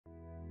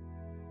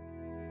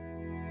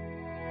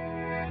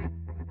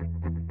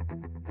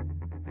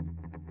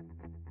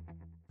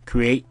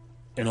Create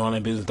an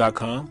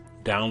onlinebusiness.com.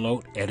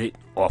 Download, edit,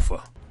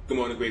 offer. Good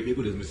morning, great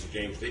people. This is Mr.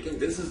 James Dickens.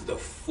 This is the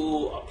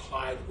full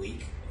applied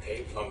week,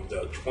 okay, from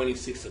the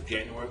 26th of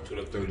January to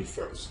the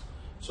 31st.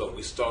 So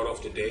we start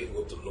off today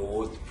with the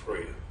Lord's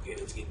Prayer. Okay,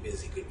 let's get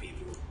busy, good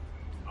people.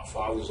 Our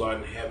Father who art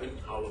in heaven,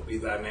 hallowed be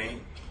thy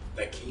name.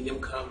 Thy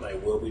kingdom come, thy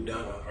will be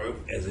done on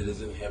earth as it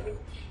is in heaven.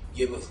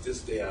 Give us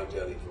this day our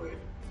daily bread.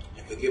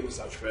 And forgive us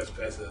our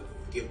trespasses, and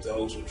forgive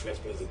those who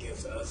trespass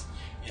against us.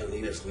 And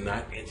lead us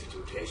not into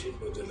temptation,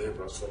 but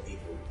deliver us from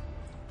evil.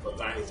 For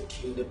thine is the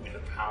kingdom and the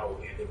power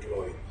and the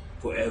glory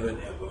forever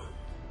and ever.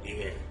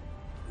 Amen.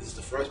 This is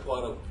the first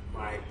part of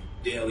my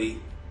daily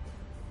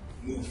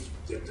move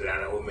that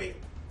I will make.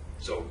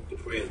 So the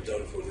prayer is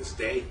done for this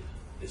day.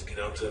 Let's get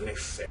on to the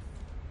next section.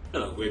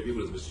 Hello, great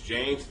people. This is Mr.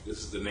 James. This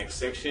is the next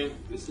section.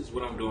 This is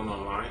what I'm doing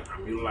online.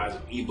 I'm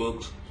utilizing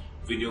ebooks,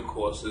 video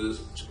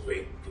courses to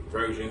create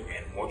conversion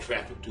and more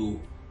traffic to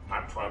my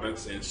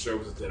products and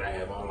services that I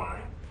have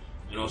online.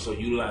 And also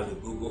utilizing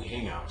Google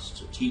Hangouts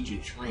to teach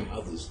and train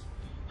others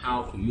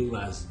how to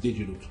utilize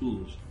digital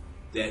tools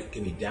that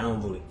can be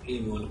downloaded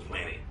anywhere on the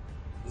planet.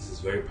 This is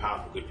very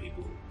powerful, good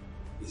people.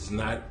 This is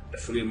not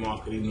affiliate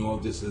marketing, nor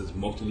this is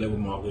multi-level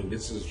marketing.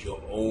 This is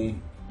your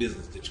own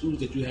business. The tools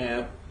that you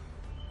have,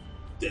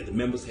 that the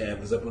members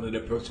have, is up under their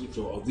personal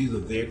control. These are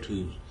their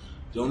tools.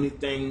 The only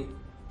thing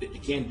that you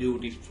can't do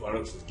with these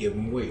products is give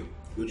them away.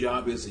 Your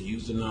job is to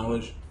use the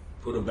knowledge,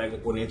 put them back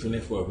up on the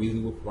internet for a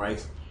reasonable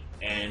price,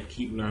 and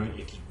keep learning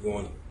and keep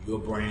growing your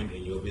brand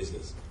and your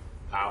business.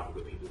 Powerful,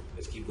 good people.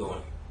 Let's keep going.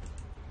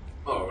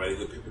 Alrighty,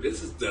 good people.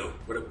 This is the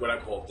what I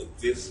call the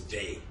this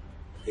day.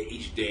 Okay,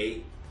 each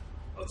day,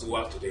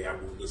 throughout the day, I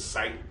will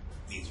recite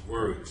these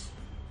words.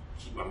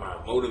 Keep my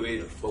mind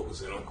motivated and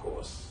focused and on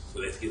course. So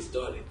let's get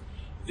started.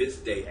 This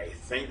day, I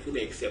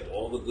thankfully accept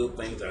all the good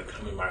things that are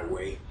coming my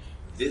way.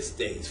 This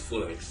day is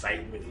full of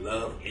excitement,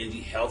 love, energy,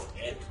 health,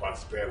 and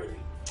prosperity.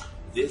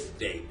 This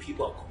day,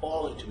 people are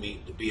calling to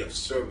me to be of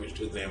service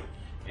to them,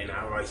 and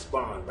I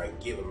respond by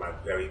giving my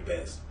very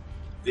best.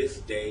 This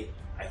day,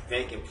 I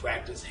thank and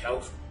practice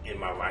health in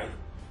my life,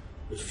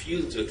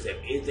 refusing to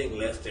accept anything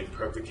less than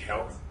perfect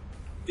health.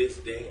 This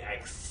day, I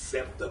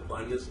accept the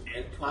abundance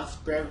and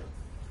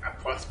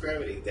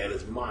prosperity that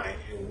is mine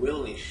and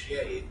willingly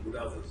share it with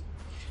others.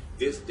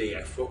 This day,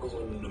 I focus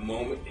on the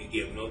moment and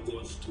give no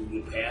thoughts to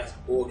the past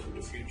or to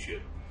the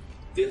future.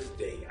 This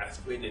day, I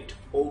spend in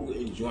total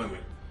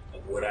enjoyment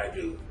of what I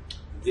do.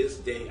 This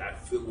day, I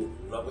fill with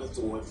loving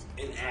thoughts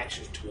and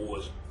actions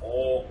towards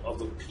all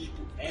other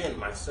people and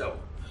myself.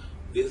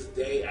 This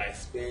day, I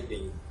spend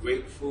in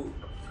grateful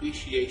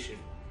appreciation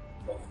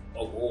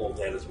of all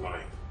that is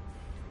mine.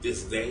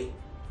 This day,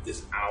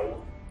 this hour,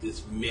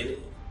 this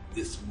minute,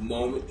 this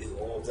moment is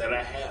all that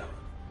I have.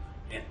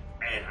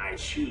 And I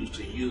choose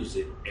to use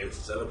it as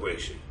a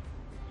celebration.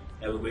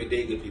 Have a great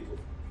day, good people.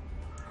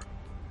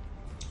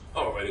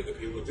 Alrighty, good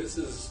people. This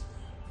is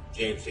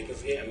James Dickens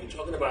here, and we're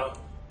talking about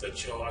The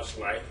Charged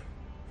Life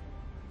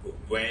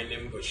with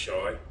Brandon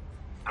Burchard.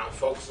 I'm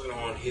focusing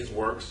on his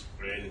works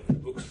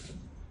and books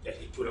that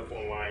he put up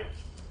online,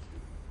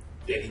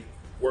 that he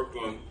worked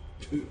on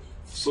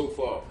so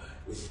far.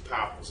 This is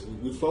powerful. So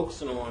we're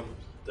focusing on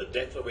the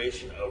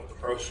Declaration of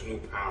Personal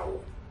Power.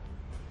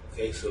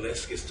 Okay, so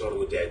let's get started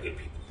with that, good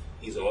people.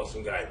 He's an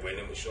awesome guy,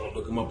 Brandon Burchard.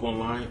 Look him up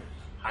online.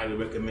 Highly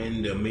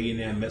recommend the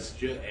Millionaire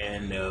Messenger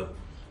and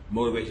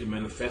Motivation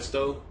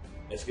Manifesto.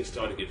 Let's get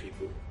started, good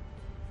people.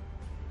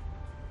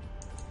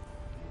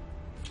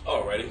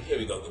 Alrighty, here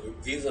we go.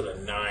 These are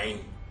the 9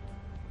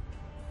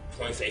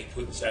 points that he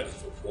put inside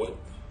this report.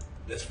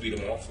 Let's read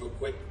them off real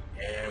quick.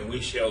 And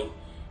we shall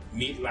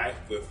meet life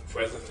with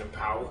presence and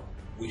power.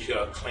 We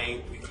shall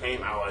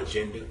reclaim our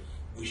agenda.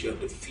 We shall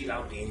defeat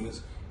our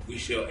demons. We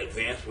shall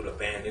advance with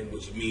abandon,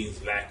 which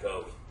means lack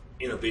of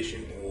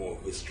inhibition or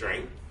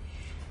restraint.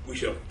 We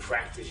shall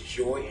practice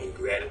joy and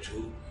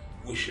gratitude.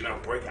 We shall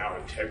not break our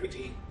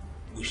integrity.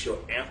 We shall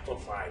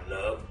amplify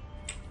love.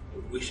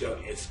 We shall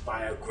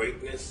inspire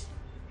greatness.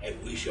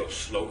 And we shall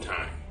slow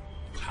time.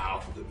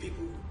 Powerful, good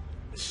people.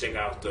 Let's check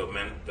out the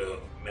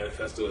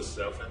manifesto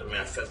itself and the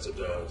manifesto,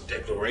 the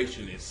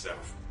declaration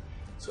itself.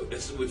 So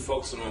this is what we're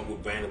focusing on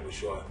with Brandon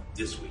Burchard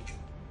this week.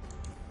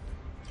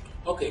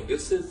 Okay,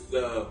 this is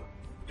the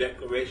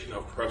Declaration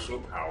of Personal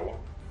Power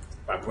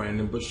by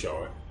Brandon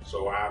Burchard.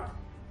 So I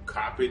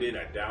copied it,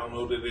 I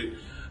downloaded it,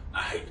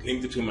 I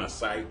linked it to my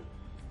site,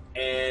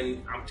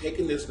 and I'm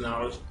taking this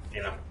knowledge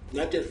and I'm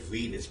not just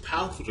reading. It's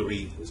powerful to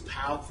read, it's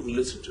powerful to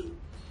listen to.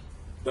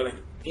 But like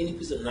any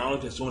piece of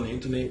knowledge that's on the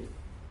internet,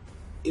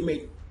 it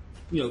may,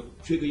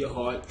 trigger your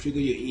heart, trigger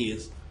your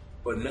ears,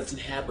 but nothing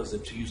happens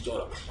until you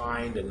start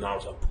applying the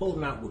knowledge or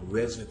pulling out what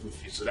resonates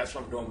with you. So that's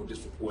what I'm doing with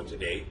this report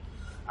today.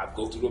 I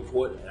go through the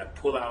report and I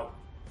pull out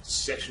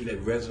sections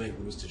that resonate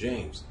with Mr.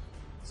 James.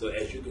 So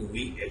as you can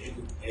read, as you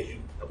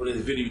I put in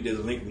the video, there's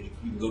a link where you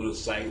can go to the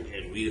site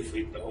and read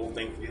it the whole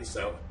thing for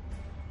yourself.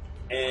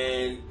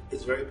 And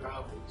it's very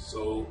powerful.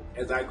 So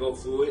as I go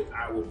through it,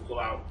 I will pull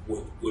out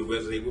what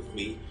resonates with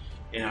me,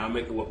 and I'll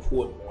make a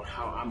report on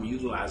how I'm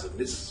utilizing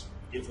this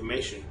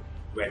information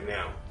right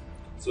now.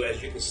 So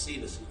as you can see,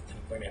 let's see, can I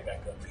bring that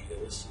back up here?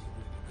 Let's see,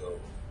 where did it go?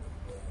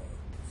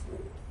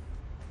 Before.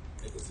 I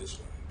think it's this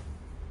one.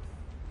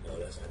 No,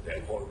 that's not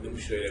that. Hold on, let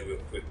me show you that real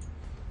quick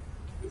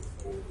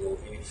before we go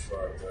any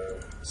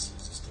further. Is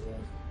this the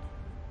one?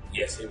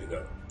 Yes, here we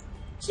go.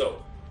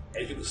 So,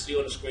 as you can see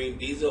on the screen,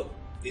 these are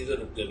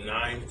the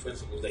 9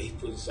 principles that he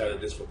put inside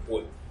of this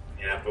report,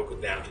 and I broke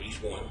it down to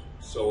each one.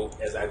 So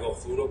as I go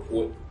through the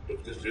report,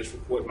 this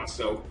report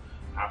myself,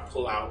 I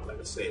pull out, like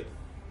I said,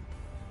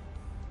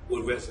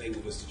 what resonates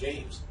with Mr.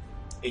 James.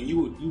 And you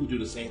would do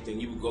the same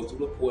thing. You would go through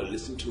the report,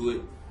 listen to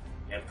it,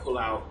 and pull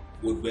out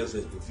what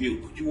resonates with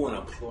you. But you want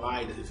to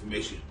apply this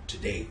information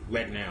today,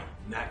 right now,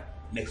 not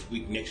next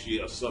week, next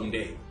year, or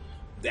someday.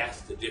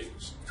 That's the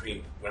difference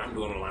between what I'm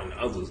doing online and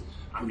others.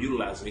 I'm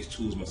utilizing these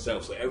tools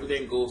myself. So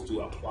everything goes to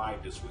apply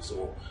this way.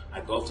 So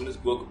I go through this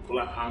book and pull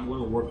out how I'm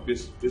going to work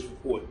this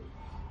report,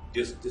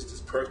 this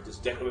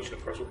declaration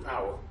of personal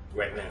power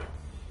right now.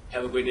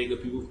 Have a great day,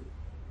 good people.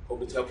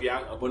 Hope it's helped you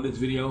out. Up on this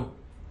video,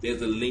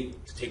 there's a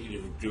link to take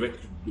you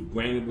direct to the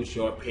Brandon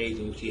Bouchard page,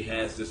 and she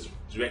has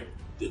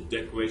the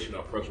declaration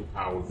of personal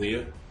power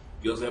there.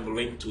 You also have a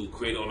link to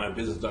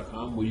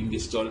createonlinebusiness.com where you can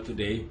get started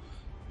today.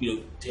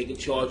 Taking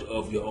charge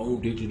of your own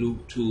digital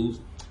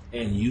tools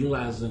and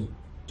utilizing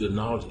the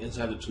knowledge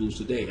inside the tools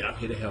today. And I'm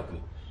here to help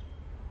you.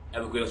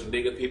 Have a great awesome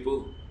day, good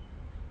people.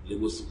 Live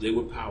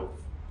with power.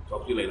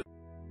 Talk to you later.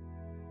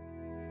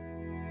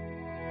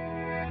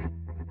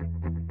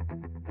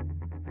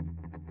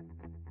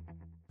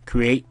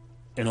 Create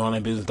and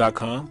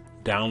onlinebusiness.com.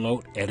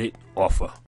 Download, edit, offer.